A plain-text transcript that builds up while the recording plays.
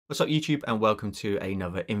What's up YouTube, and welcome to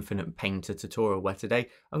another Infinite Painter tutorial where today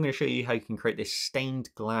I'm going to show you how you can create this stained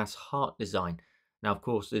glass heart design. Now of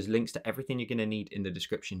course there's links to everything you're going to need in the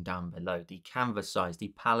description down below. The canvas size,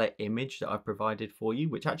 the palette image that I've provided for you,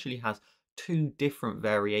 which actually has two different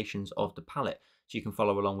variations of the palette. So you can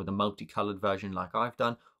follow along with a multicolored version like I've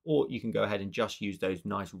done, or you can go ahead and just use those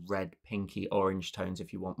nice red, pinky, orange tones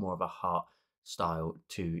if you want more of a heart style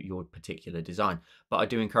to your particular design. But I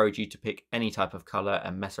do encourage you to pick any type of color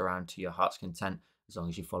and mess around to your heart's content. As long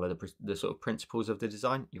as you follow the sort of principles of the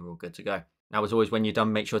design, you're all good to go. Now, as always, when you're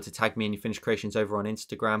done, make sure to tag me in your finished creations over on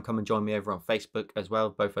Instagram. Come and join me over on Facebook as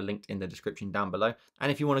well. Both are linked in the description down below.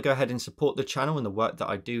 And if you want to go ahead and support the channel and the work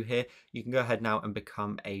that I do here, you can go ahead now and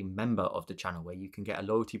become a member of the channel, where you can get a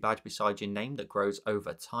loyalty badge beside your name that grows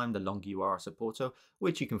over time the longer you are a supporter,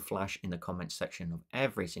 which you can flash in the comments section of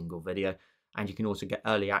every single video. And you can also get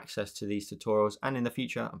early access to these tutorials, and in the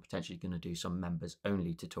future I'm potentially going to do some members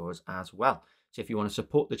only tutorials as well. So if you want to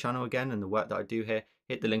support the channel again and the work that I do here,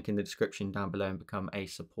 hit the link in the description down below and become a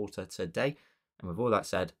supporter today. And with all that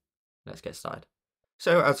said, let's get started.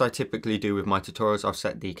 So as I typically do with my tutorials, I've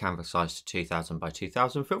set the canvas size to 2000 by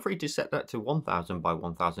 2000. Feel free to set that to 1000 by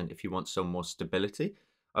 1000 if you want some more stability.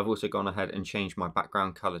 I've also gone ahead and changed my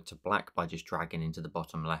background color to black by just dragging into the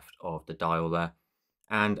bottom left of the dial there.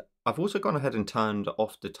 And I've also gone ahead and turned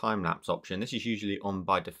off the time-lapse option. This is usually on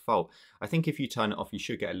by default. I think if you turn it off, you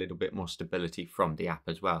should get a little bit more stability from the app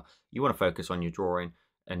as well. You want to focus on your drawing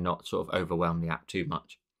and not sort of overwhelm the app too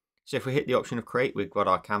much. So if we hit the option of create, we've got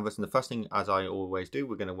our canvas. And the first thing, as I always do,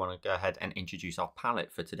 we're going to want to go ahead and introduce our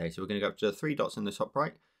palette for today. So we're going to go up to the three dots in the top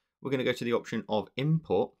right. We're going to go to the option of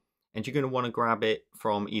import. And you're going to want to grab it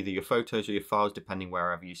from either your photos or your files, depending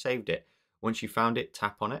wherever you saved it. Once you found it,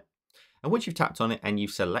 tap on it. And once you've tapped on it and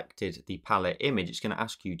you've selected the palette image, it's going to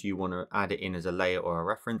ask you, do you want to add it in as a layer or a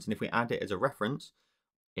reference? And if we add it as a reference,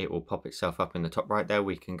 it will pop itself up in the top right there.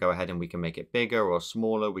 We can go ahead and we can make it bigger or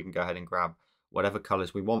smaller. We can go ahead and grab whatever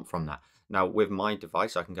colors we want from that. Now with my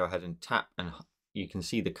device, I can go ahead and tap, and you can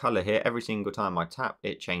see the color here. Every single time I tap,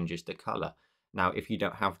 it changes the color. Now, if you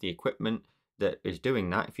don't have the equipment that is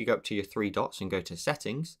doing that, if you go up to your three dots and go to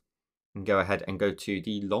settings and go ahead and go to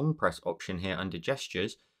the long press option here under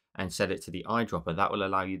gestures, and set it to the eyedropper, that will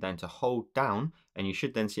allow you then to hold down, and you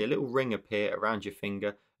should then see a little ring appear around your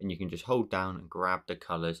finger, and you can just hold down and grab the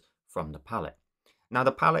colors from the palette. Now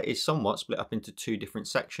the palette is somewhat split up into two different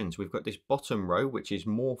sections. We've got this bottom row, which is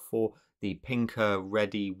more for the pinker,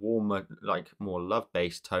 reddy, warmer, like more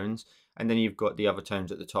love-based tones, and then you've got the other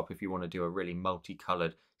tones at the top if you want to do a really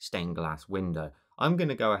multicolored stained glass window. I'm going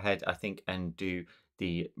to go ahead, I think, and do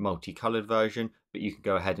the multicolored version, but you can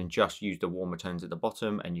go ahead and just use the warmer tones at the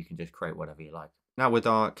bottom, and you can just create whatever you like. Now with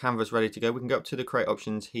our canvas ready to go, we can go up to the create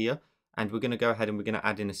options here, and we're going to go ahead and we're going to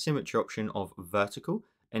add in a symmetry option of vertical.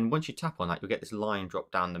 And once you tap on that, you'll get this line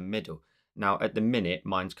drop down the middle. Now at the minute,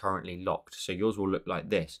 mine's currently locked, so yours will look like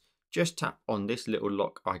this. Just tap on this little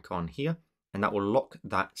lock icon here, and that will lock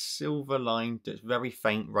that silver line that's very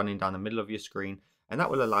faint running down the middle of your screen. And that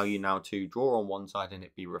will allow you now to draw on one side and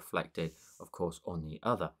it be reflected, of course, on the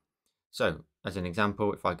other. So as an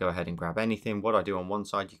example, if I go ahead and grab anything, what I do on one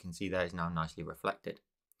side, you can see there is now nicely reflected.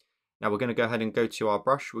 Now we're going to go ahead and go to our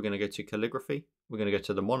brush. We're going to go to calligraphy. We're going to go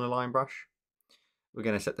to the monoline brush. We're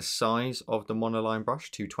going to set the size of the monoline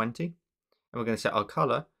brush to 20. And we're going to set our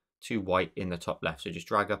color to white in the top left. So just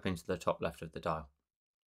drag up into the top left of the dial.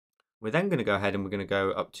 We're then going to go ahead and we're going to go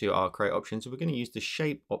up to our create options. So we're going to use the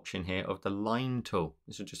shape option here of the line tool.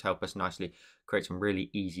 This will just help us nicely create some really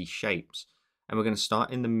easy shapes. And we're going to start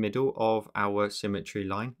in the middle of our symmetry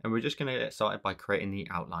line. And we're just going to get started by creating the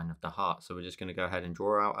outline of the heart. So we're just going to go ahead and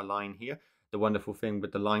draw out a line here. The wonderful thing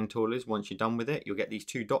with the line tool is once you're done with it, you'll get these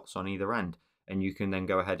two dots on either end. And you can then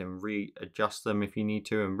go ahead and readjust them if you need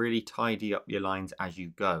to, and really tidy up your lines as you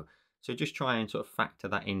go. So just try and sort of factor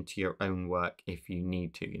that into your own work if you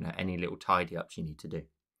need to, any little tidy ups you need to do.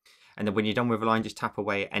 And then when you're done with a line, just tap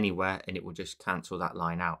away anywhere and it will just cancel that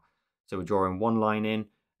line out. So we're drawing one line in,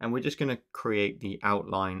 and we're just going to create the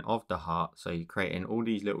outline of the heart. So you're creating all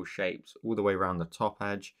these little shapes all the way around the top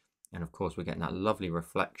edge. And of course, we're getting that lovely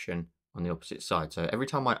reflection on the opposite side. So every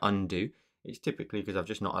time I undo, it's typically because I've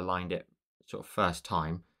just not aligned it sort of first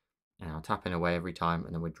time. And I'm tapping away every time,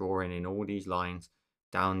 and then we're drawing in all these lines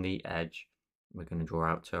down the edge. We're going to draw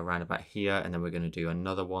out to around about here, and then we're going to do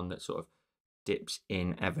another one that sort of dips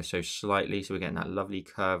in ever so slightly, so we're getting that lovely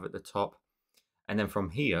curve at the top. And then from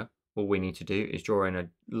here, all we need to do is draw in a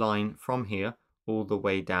line from here all the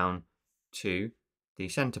way down to the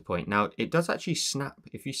center point. Now it does actually snap.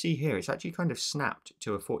 If you see here, it's actually kind of snapped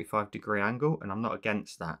to a 45-degree angle, and I'm not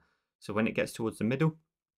against that. So when it gets towards the middle,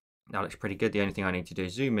 That looks pretty good. The only thing I need to do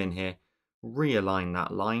is zoom in here, realign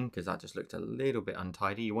that line because that just looked a little bit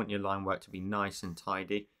untidy. You want your line work to be nice and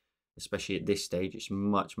tidy, especially at this stage. It's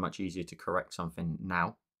much, much easier to correct something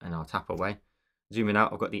now, and I'll tap away. Zooming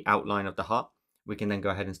out, I've got the outline of the heart. We can then go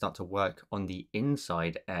ahead and start to work on the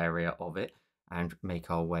inside area of it and make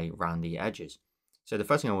our way around the edges. So the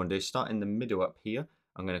first thing I want to do is start in the middle up here.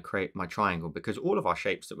 I'm going to create my triangle because all of our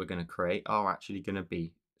shapes that we're going to create are actually going to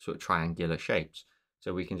be sort of triangular shapes.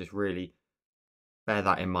 So we can just really bear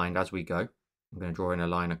that in mind as we go. I'm going to draw in a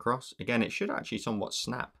line across. Again, it should actually somewhat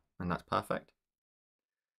snap, and that's perfect.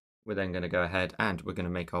 We're then going to go ahead and we're going to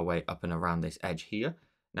make our way up and around this edge here.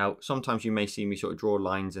 Now, sometimes you may see me sort of draw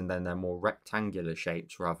lines and then they're more rectangular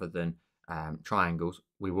shapes rather than triangles.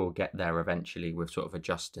 We will get there eventually with sort of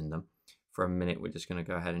adjusting them. For a minute, we're just going to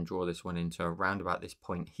go ahead and draw this one into around about this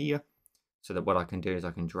point here, so that what I can do is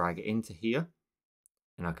I can drag it into here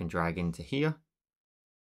and I can drag into here.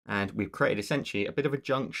 And we've created essentially a bit of a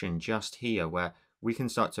junction just here where we can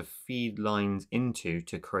start to feed lines into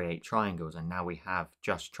to create triangles. And now we have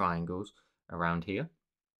just triangles around here.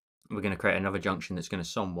 We're going to create another junction that's going to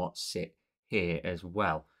somewhat sit here as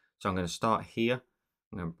well. So I'm going to start here.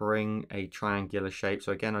 I'm going to bring a triangular shape.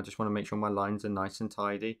 So again, I just want to make sure my lines are nice and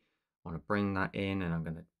tidy. I want to bring that in, and I'm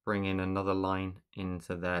going to bring in another line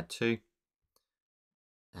into there too.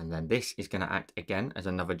 And then this is going to act again as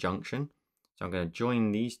another junction. So I'm going to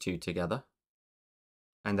join these two together.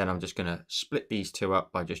 And then I'm just going to split these two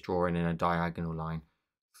up by just drawing in a diagonal line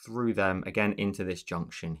through them again into this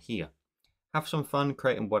junction here. Have some fun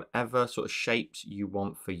creating whatever sort of shapes you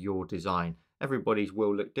want for your design. Everybody's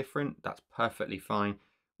will look different. That's perfectly fine.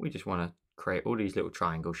 We just want to create all these little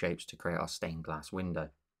triangle shapes to create our stained glass window.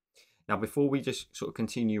 Now, before we just sort of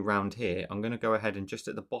continue around here, I'm going to go ahead and just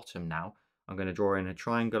at the bottom now, I'm going to draw in a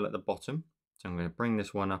triangle at the bottom. So I'm going to bring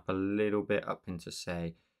this one up a little bit up into,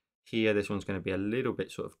 say, here. This one's going to be a little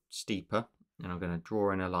bit sort of steeper, and I'm going to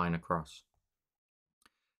draw in a line across.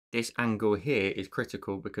 This angle here is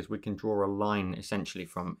critical because we can draw a line essentially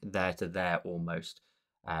from there to there almost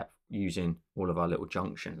using all of our little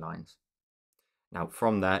junction lines. Now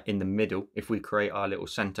from there in the middle, if we create our little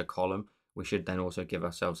center column, we should then also give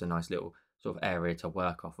ourselves a nice little sort of area to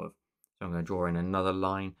work off of. So I'm going to draw in another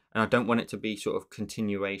line, and I don't want it to be sort of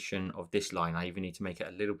continuation of this line. I even need to make it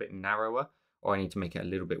a little bit narrower, or I need to make it a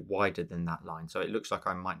little bit wider than that line. So it looks like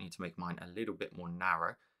I might need to make mine a little bit more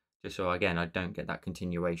narrow, just so again I don't get that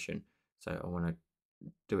continuation. So I want to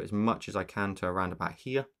do it as much as I can to around about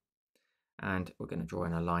here, and we're going to draw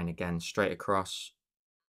in a line again straight across,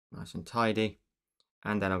 nice and tidy.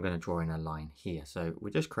 And then I'm going to draw in a line here. So we're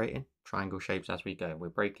just creating triangle shapes as we go. We're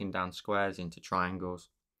breaking down squares into triangles.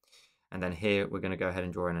 And then here we're going to go ahead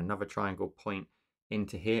and draw in another triangle point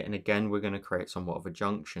into here. And again, we're going to create somewhat of a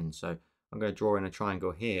junction. So I'm going to draw in a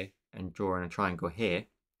triangle here and draw in a triangle here.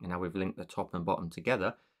 And now we've linked the top and bottom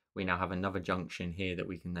together. We now have another junction here that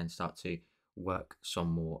we can then start to work some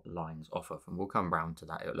more lines off of. And we'll come round to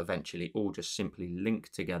that. It'll eventually all just simply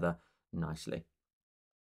link together nicely.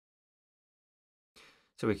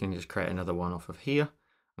 So we can just create another one off of here.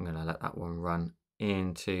 I'm going to let that one run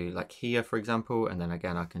into like here, for example. And then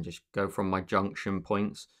again, I can just go from my junction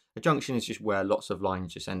points. A junction is just where lots of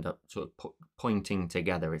lines just end up sort of pointing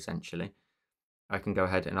together, essentially. I can go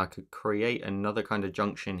ahead and I could create another kind of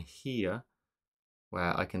junction here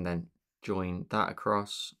where I can then join that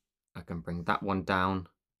across. I can bring that one down.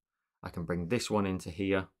 I can bring this one into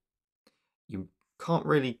here. You can't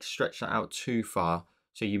really stretch that out too far.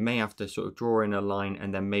 So you may have to sort of draw in a line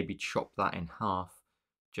and then maybe chop that in half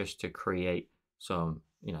just to create some,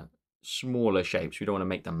 smaller shapes. We don't want to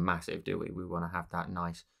make them massive, do we? We want to have that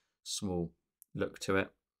nice small look to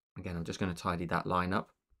it. Again, I'm just going to tidy that line up.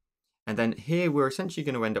 And then here we're essentially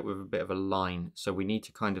going to end up with a bit of a line. So we need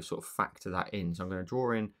to kind of sort of factor that in. So I'm going to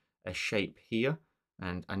draw in a shape here,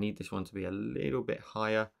 and I need this one to be a little bit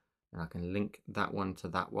higher, and I can link that one to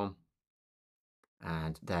that one.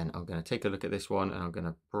 And then I'm going to take a look at this one, and I'm going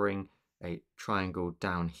to bring a triangle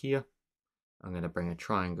down here. I'm going to bring a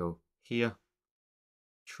triangle here,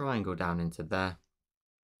 triangle down into there,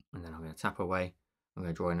 and then I'm going to tap away. I'm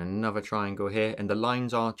going to draw in another triangle here, and the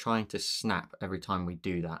lines are trying to snap every time we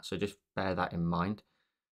do that. So just bear that in mind.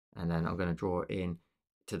 And then I'm going to draw in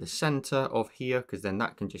to the center of here, because then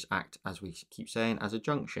that can just act, as we keep saying, as a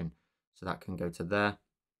junction. So that can go to there.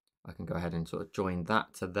 I can go ahead and sort of join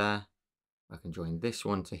that to there. I can join this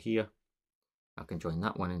one to here. I can join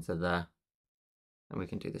that one into there. And we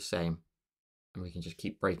can do the same. And we can just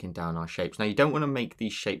keep breaking down our shapes. Now, you don't want to make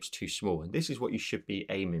these shapes too small. And this is what you should be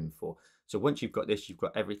aiming for. So once you've got this, you've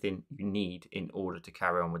got everything you need in order to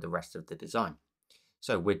carry on with the rest of the design.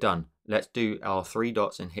 So we're done. Let's do our 3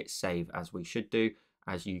 dots and hit save as we should do.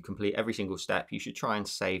 As you complete every single step, you should try and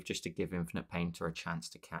save just to give Infinite Painter a chance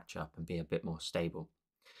to catch up and be a bit more stable.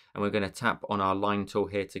 And we're going to tap on our line tool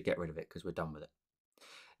here to get rid of it because we're done with it.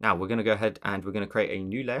 Now we're going to go ahead and we're going to create a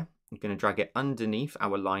new layer. I'm going to drag it underneath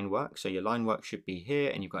our line work. So your line work should be here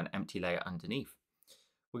and you've got an empty layer underneath.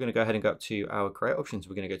 We're going to go ahead and go up to our create options.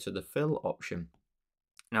 We're going to go to the fill option.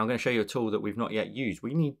 Now I'm going to show you a tool that we've not yet used.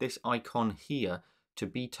 We need this icon here to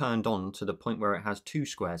be turned on to the point where it has 2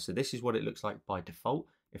 squares. So this is what it looks like by default.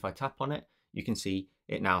 If I tap on it, you can see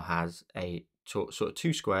it now has a sort of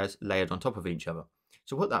 2 squares layered on top of each other.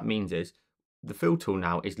 So what that means is the fill tool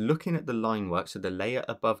now is looking at the line work, so the layer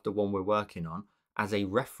above the one we're working on, as a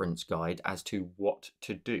reference guide as to what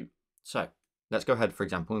to do. So let's go ahead, for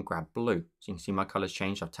example, and grab blue. So you can see my colors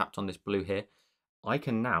changed. I've tapped on this blue here. I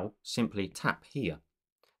can now simply tap here.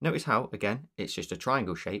 Notice how, again, it's just a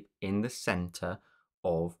triangle shape in the center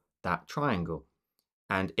of that triangle.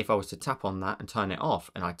 And if I was to tap on that and turn it off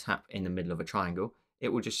and I tap in the middle of a triangle, it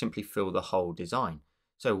will just simply fill the whole design.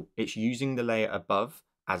 So it's using the layer above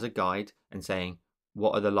as a guide and saying,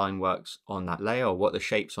 what are the line works on that layer or what are the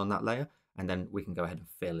shapes on that layer? And then we can go ahead and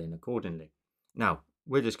fill in accordingly. Now,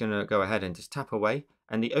 we're just going to go ahead and just tap away.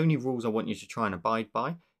 And the only rules I want you to try and abide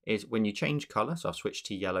by is when you change color, so I'll switch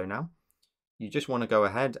to yellow now, you just want to go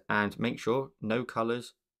ahead and make sure no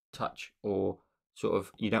colors touch, or sort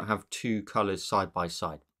of you don't have 2 colors side by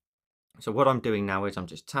side. So what I'm doing now is I'm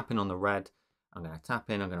just tapping on the red. I'm going to tap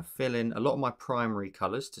in, I'm going to fill in a lot of my primary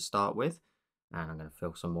colors to start with, and I'm going to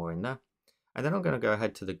fill some more in there. And then I'm going to go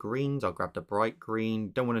ahead to the greens. I'll grab the bright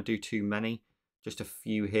green. Don't want to do too many, just a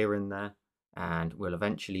few here and there. And we'll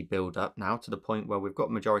eventually build up now to the point where we've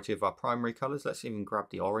got majority of our primary colors. Let's even grab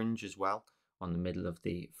the orange as well on the middle of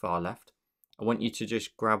the far left. I want you to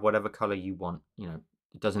just grab whatever color you want. You know,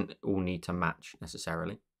 it doesn't all need to match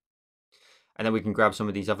necessarily. And then we can grab some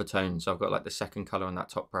of these other tones. So I've got like the second color on that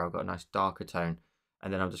top row. I've got a nice darker tone.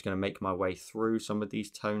 And then I'm just going to make my way through some of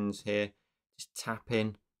these tones here. Just tap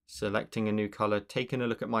in, selecting a new color, taking a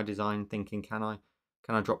look at my design, thinking, can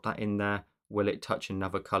I drop that in there? Will it touch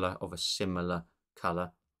another color of a similar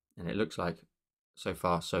color? And it looks like so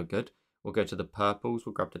far so good. We'll go to the purples.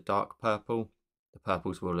 We'll grab the dark purple. The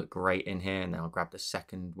purples will look great in here. And then I'll grab the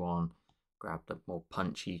second one, grab the more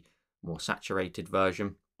punchy, more saturated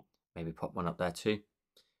version. Maybe pop one up there too.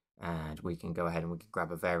 And we can go ahead and we can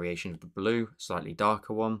grab a variation of the blue, slightly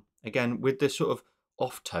darker one. Again, with the sort of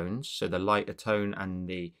off tones, so the lighter tone and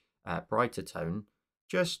the brighter tone,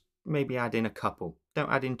 just maybe add in a couple.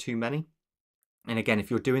 Don't add in too many. And again, if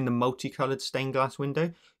you're doing the multicolored stained glass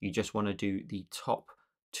window, you just want to do the top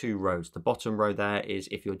 2 rows. The bottom row there is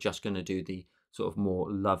if you're just going to do the sort of more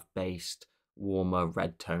love-based, warmer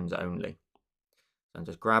red tones only. So I'm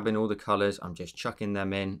just grabbing all the colors, I'm just chucking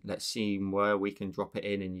them in. Let's see where we can drop it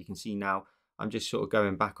in, and you can see now I'm just sort of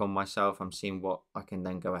going back on myself. I'm seeing what I can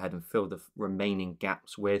then go ahead and fill the remaining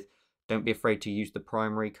gaps with. Don't be afraid to use the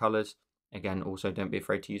primary colors. Again, also don't be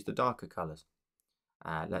afraid to use the darker colors.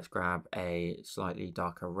 Let's grab a slightly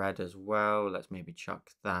darker red as well. Let's maybe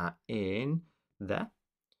chuck that in there.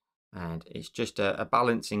 And it's just a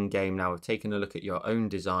balancing game now of taking a look at your own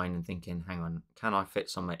design and thinking, hang on, can I fit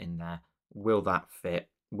somewhere in there? Will that fit?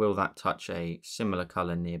 Will that touch a similar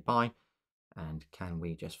color nearby? And can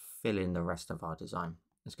we just fill in the rest of our design?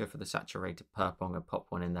 Let's go for the saturated purple. I'm going to pop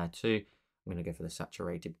one in there too. I'm going to go for the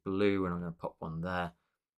saturated blue, and I'm going to pop one there.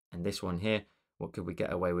 And this one here, what could we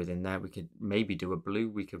get away with in there? We could maybe do a blue.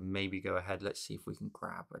 We could maybe go ahead. Let's see if we can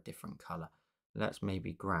grab a different color. Let's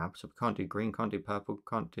maybe grab, so we can't do green, can't do purple,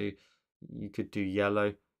 can't do, you could do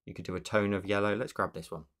yellow. You could do a tone of yellow. Let's grab this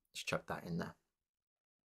one. Let's chuck that in there.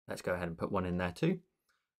 Let's go ahead and put one in there too.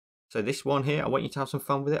 So this one here, I want you to have some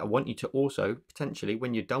fun with it. I want you to also, potentially,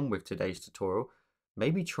 when you're done with today's tutorial,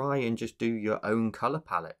 maybe try and just do your own color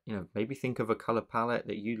palette. You know, maybe think of a color palette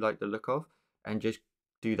that you like the look of and just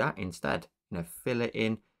do that instead. You know, fill it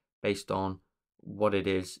in based on what it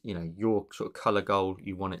is, you know, your sort of color goal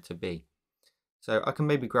you want it to be. So I can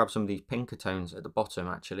maybe grab some of these pinker tones at the bottom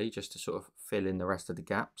actually, just to sort of fill in the rest of the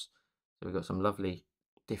gaps. So we've got some lovely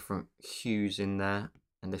different hues in there,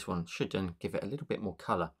 and this one should then give it a little bit more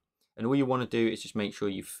color. And all you want to do is just make sure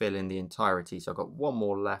you fill in the entirety. So I've got one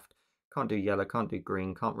more left. Can't do yellow, can't do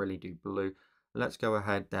green, can't really do blue. Let's go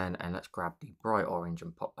ahead then and let's grab the bright orange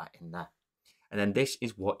and pop that in there. And then this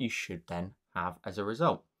is what you should then have as a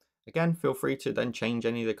result. Again, feel free to then change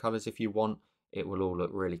any of the colors if you want. It will all look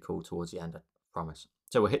really cool towards the end, I promise.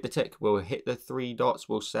 So we'll hit the tick, we'll hit the 3 dots,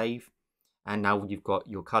 we'll save. And now you've got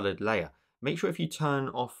your colored layer. Make sure if you turn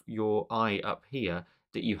off your eye up here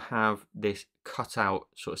that you have this cutout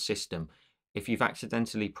sort of system. If you've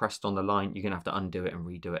accidentally pressed on the line, you're going to have to undo it and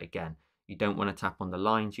redo it again. You don't want to tap on the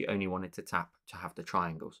lines, you only want it to tap to have the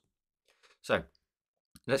triangles. So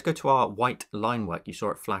let's go to our white line work. You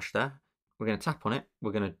saw it flash there. We're going to tap on it,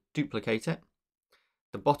 we're going to duplicate it,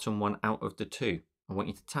 the bottom one out of the two. I want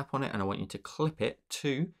you to tap on it and I want you to clip it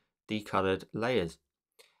to the coloured layers.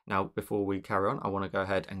 Now, before we carry on, I want to go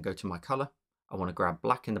ahead and go to my colour. I want to grab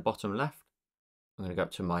black in the bottom left. I'm going to go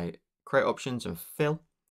up to my create options and fill.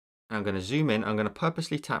 And I'm going to zoom in. I'm going to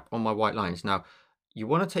purposely tap on my white lines. Now, you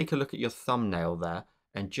want to take a look at your thumbnail there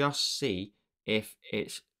and just see if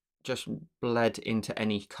it's just bled into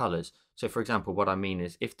any colours. So for example, what I mean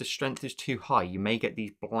is if the strength is too high, you may get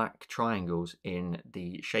these black triangles in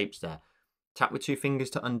the shapes there. Tap with two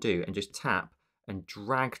fingers to undo and just tap and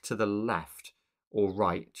drag to the left or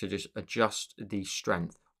right to just adjust the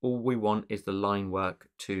strength. All we want is the line work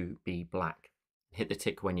to be black. Hit the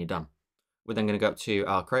tick when you're done. We're then going to go up to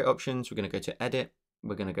our create options. We're going to go to edit.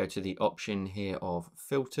 We're going to go to the option here of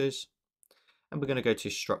filters. And we're going to go to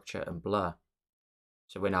structure and blur.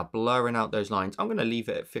 So we're now blurring out those lines. I'm going to leave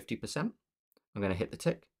it at 50%. I'm going to hit the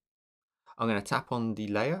tick. I'm going to tap on the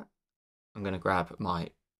layer. I'm going to grab my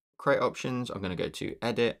create options. I'm going to go to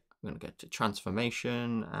edit. I'm going to go to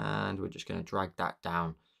transformation and we're just going to drag that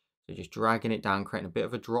down. So just dragging it down, creating a bit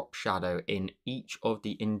of a drop shadow in each of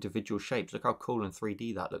the individual shapes. Look how cool and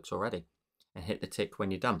 3D that looks already. And hit the tick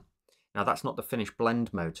when you're done. Now that's not the finished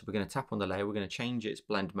blend mode. So we're going to tap on the layer. We're going to change its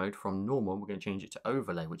blend mode from normal. We're going to change it to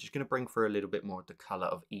overlay, which is going to bring through a little bit more of the color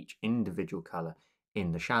of each individual color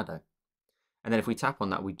in the shadow. And then if we tap on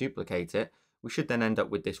that, we duplicate it. We should then end up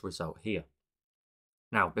with this result here.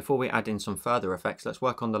 Now, before we add in some further effects, let's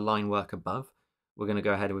work on the line work above. We're going to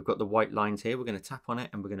go ahead and we've got the white lines here. We're going to tap on it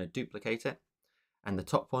and we're going to duplicate it. And the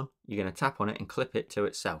top one, you're going to tap on it and clip it to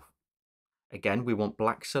itself. Again, we want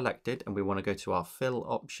black selected and we want to go to our fill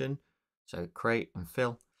option. So create and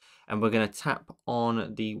fill. And we're going to tap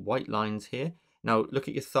on the white lines here. Now look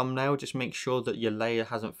at your thumbnail, just make sure that your layer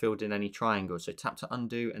hasn't filled in any triangles. So tap to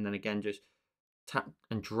undo and then again just tap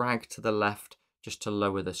and drag to the left just to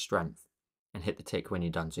lower the strength and hit the tick when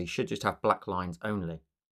you're done. So you should just have black lines only.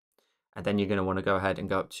 And then you're going to want to go ahead and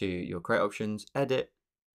go up to your create options, edit,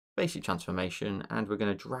 basic transformation, and we're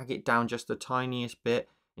going to drag it down just the tiniest bit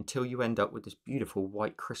until you end up with this beautiful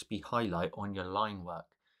white crispy highlight on your line work.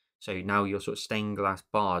 So now your sort of stained glass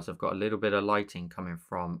bars have got a little bit of lighting coming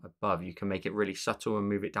from above. You can make it really subtle and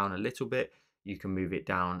move it down a little bit. You can move it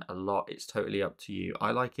down a lot. It's totally up to you.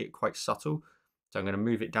 I like it quite subtle. So I'm going to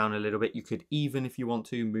move it down a little bit. You could even, if you want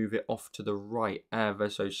to, move it off to the right ever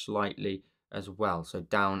so slightly as well. So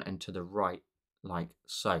down and to the right like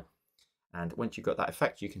so. And once you've got that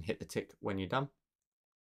effect, you can hit the tick when you're done.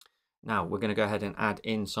 Now we're going to go ahead and add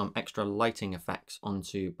in some extra lighting effects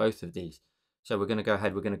onto both of these. So we're going to go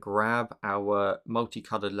ahead, we're going to grab our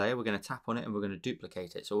multicolored layer, we're going to tap on it and we're going to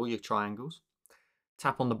duplicate it. So all your triangles,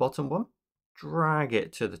 tap on the bottom one, drag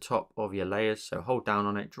it to the top of your layers. So hold down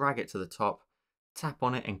on it, drag it to the top, tap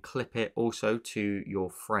on it and clip it also to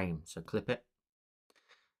your frame. So clip it.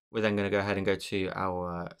 We're then going to go ahead and go to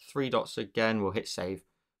our three dots again. We'll hit save,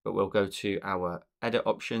 but we'll go to our edit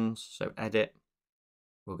options. So edit,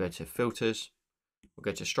 we'll go to filters, we'll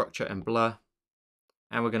go to structure and blur,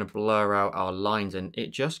 and we're going to blur out our lines. And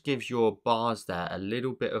it just gives your bars there a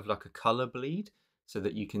little bit of like a color bleed so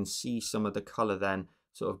that you can see some of the color then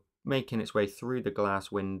sort of making its way through the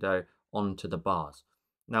glass window onto the bars.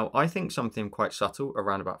 Now, I think something quite subtle,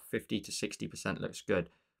 around about 50 to 60% looks good.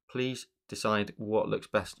 Please decide what looks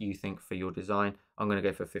best you think for your design. I'm going to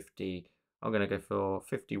go for 50. I'm going to go for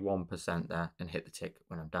 51% there and hit the tick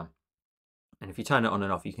when I'm done. And if you turn it on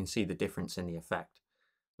and off, you can see the difference in the effect,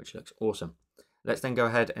 which looks awesome. Let's then go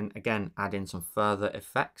ahead and again add in some further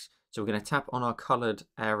effects. So we're going to tap on our colored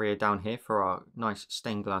area down here for our nice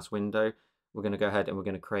stained glass window. We're going to go ahead and we're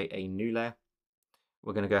going to create a new layer.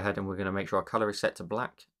 We're going to go ahead and we're going to make sure our color is set to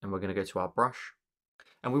black, and we're going to go to our brush.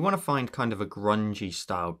 And we want to find kind of a grungy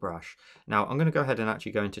style brush. Now I'm going to go ahead and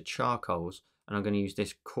actually go into charcoals, and I'm going to use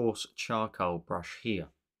this coarse charcoal brush here.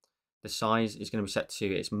 The size is going to be set to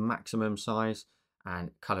its maximum size and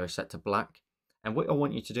color is set to black. And what I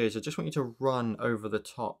want you to do is I just want you to run over the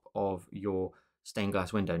top of your stained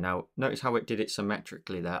glass window. Now notice how it did it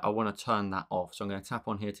symmetrically there. I want to turn that off. So I'm going to tap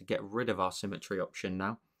on here to get rid of our symmetry option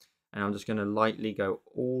now. And I'm just going to lightly go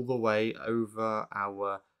all the way over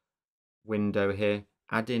our window here,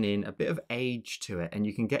 adding in a bit of age to it. And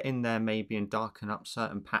you can get in there maybe and darken up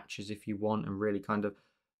certain patches if you want and really kind of,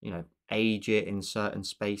 you know, age it in certain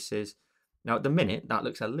spaces. Now at the minute that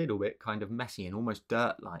looks a little bit kind of messy and almost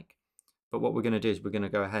dirt-like. But what we're going to do is we're going to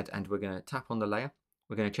go ahead and we're going to tap on the layer.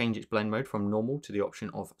 we're going to change its blend mode from normal to the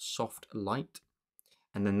option of soft light.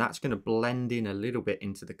 And then that's going to blend in a little bit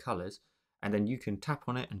into the colors. And then you can tap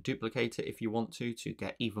on it and duplicate it if you want to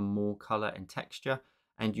get even more color and texture.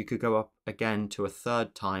 And you could go up again to a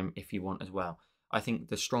third time if you want as well. I think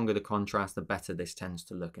the stronger the contrast, the better this tends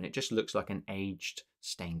to look. And it just looks like an aged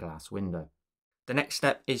stained glass window. The next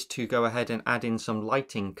step is to go ahead and add in some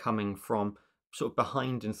lighting coming from sort of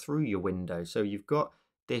behind and through your window. So you've got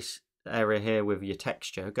this area here with your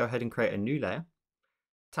texture. Go ahead and create a new layer.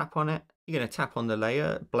 Tap on it. You're going to tap on the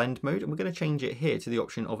layer blend mode, and we're going to change it here to the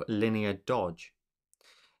option of linear dodge.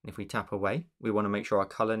 And if we tap away, we want to make sure our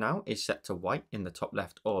color now is set to white in the top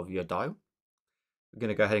left of your dial. We're going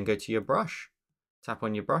to go ahead and go to your brush. Tap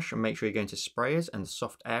on your brush and make sure you're going to sprayers and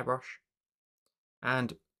soft airbrush.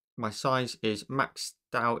 And my size is maxed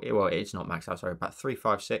out. Well, it's not maxed out, sorry, about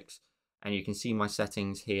 356. And you can see my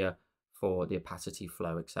settings here for the opacity,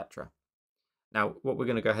 flow, etc. Now, what we're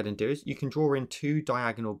going to go ahead and do is you can draw in 2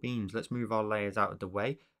 diagonal beams. Let's move our layers out of the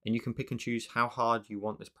way, and you can pick and choose how hard you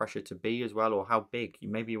want this pressure to be as well, or how big.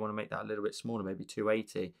 Maybe you want to make that a little bit smaller, maybe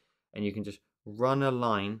 280, and you can just run a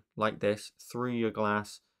line like this through your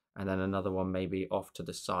glass, and then another one maybe off to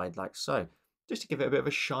the side like so, just to give it a bit of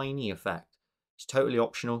a shiny effect. It's totally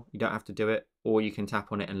optional. You don't have to do it, or you can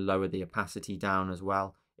tap on it and lower the opacity down as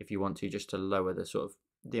well if you want to, just to lower the sort of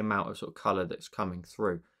the amount of sort of color that's coming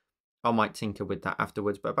through. I might tinker with that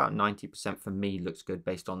afterwards, but about 90% for me looks good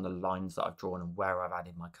based on the lines that I've drawn and where I've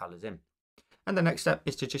added my colors in. And the next step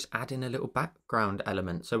is to just add in a little background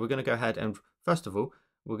element. So we're going to go ahead and first of all,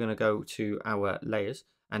 we're going to go to our layers,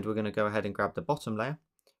 and we're going to go ahead and grab the bottom layer.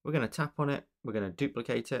 We're going to tap on it. We're going to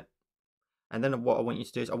duplicate it. And then what I want you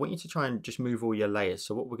to do is I want you to try and just move all your layers.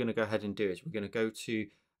 So what we're going to go ahead and do is we're going to go to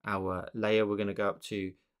our layer. We're going to go up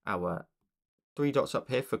to our 3 dots up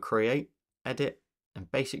here for create, edit, and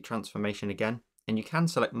basic transformation again. And you can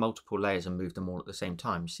select multiple layers and move them all at the same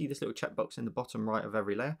time. See this little checkbox in the bottom right of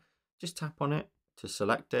every layer? Just tap on it to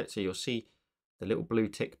select it. So you'll see the little blue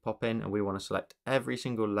tick pop in, and we want to select every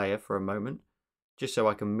single layer for a moment, just so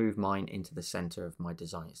I can move mine into the center of my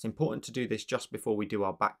design. It's important to do this just before we do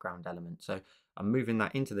our background element. So I'm moving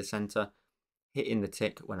that into the center, hitting the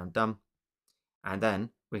tick when I'm done, and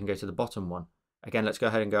then we can go to the bottom one. Again, let's go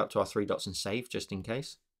ahead and go up to our 3 dots and save just in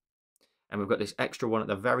case. And we've got this extra one at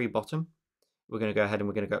the very bottom. We're going to go ahead and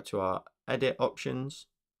we're going to go up to our edit options.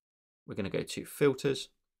 We're going to go to filters,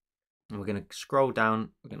 and we're going to scroll down.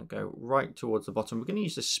 We're going to go right towards the bottom. We're going to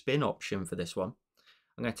use the spin option for this one.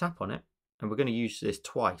 I'm going to tap on it, and we're going to use this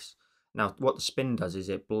twice. Now, what the spin does is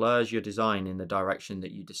it blurs your design in the direction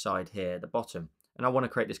that you decide here at the bottom. And I want to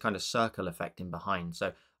create this kind of circle effect in behind.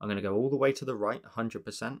 So I'm going to go all the way to the right,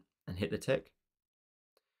 100%, and hit the tick.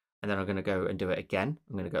 And then I'm going to go and do it again.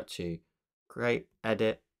 I'm going to go to create,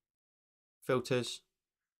 edit, filters,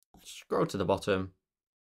 scroll to the bottom,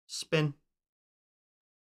 spin,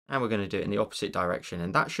 and we're going to do it in the opposite direction.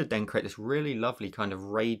 And that should then create this really lovely kind of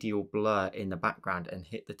radial blur in the background, and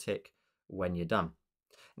hit the tick when you're done.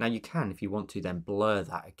 Now you can, if you want to, then blur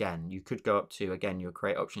that again. You could go up to, again, your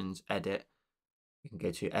create options, edit. You can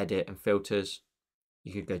go to edit and filters.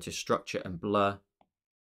 You could go to structure and blur.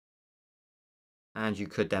 And you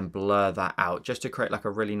could then blur that out just to create like a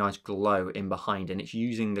really nice glow in behind, and it's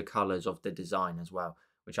using the colors of the design as well,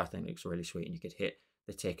 which I think looks really sweet. And you could hit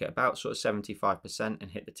the tick at about sort of 75%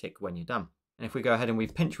 and hit the tick when you're done. And if we go ahead and we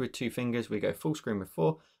pinch with 2 fingers, we go full screen with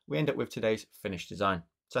 4, we end up with today's finished design.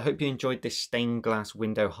 So I hope you enjoyed this stained glass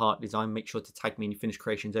window heart design. Make sure to tag me in your finished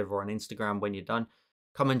creations over on Instagram when you're done.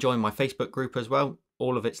 Come and join my Facebook group as well.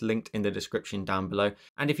 All of it's linked in the description down below.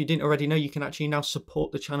 And if you didn't already know, you can actually now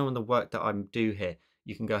support the channel and the work that I do here.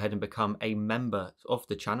 You can go ahead and become a member of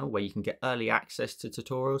the channel, where you can get early access to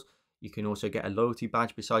tutorials. You can also get a loyalty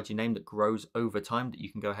badge beside your name that grows over time, that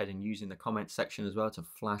you can go ahead and use in the comments section as well to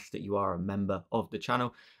flash that you are a member of the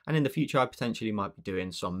channel. And in the future, I potentially might be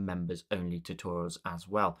doing some members only tutorials as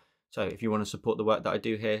well. So if you want to support the work that I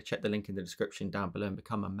do here, check the link in the description down below and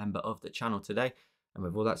become a member of the channel today. And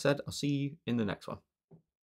with all that said, I'll see you in the next one.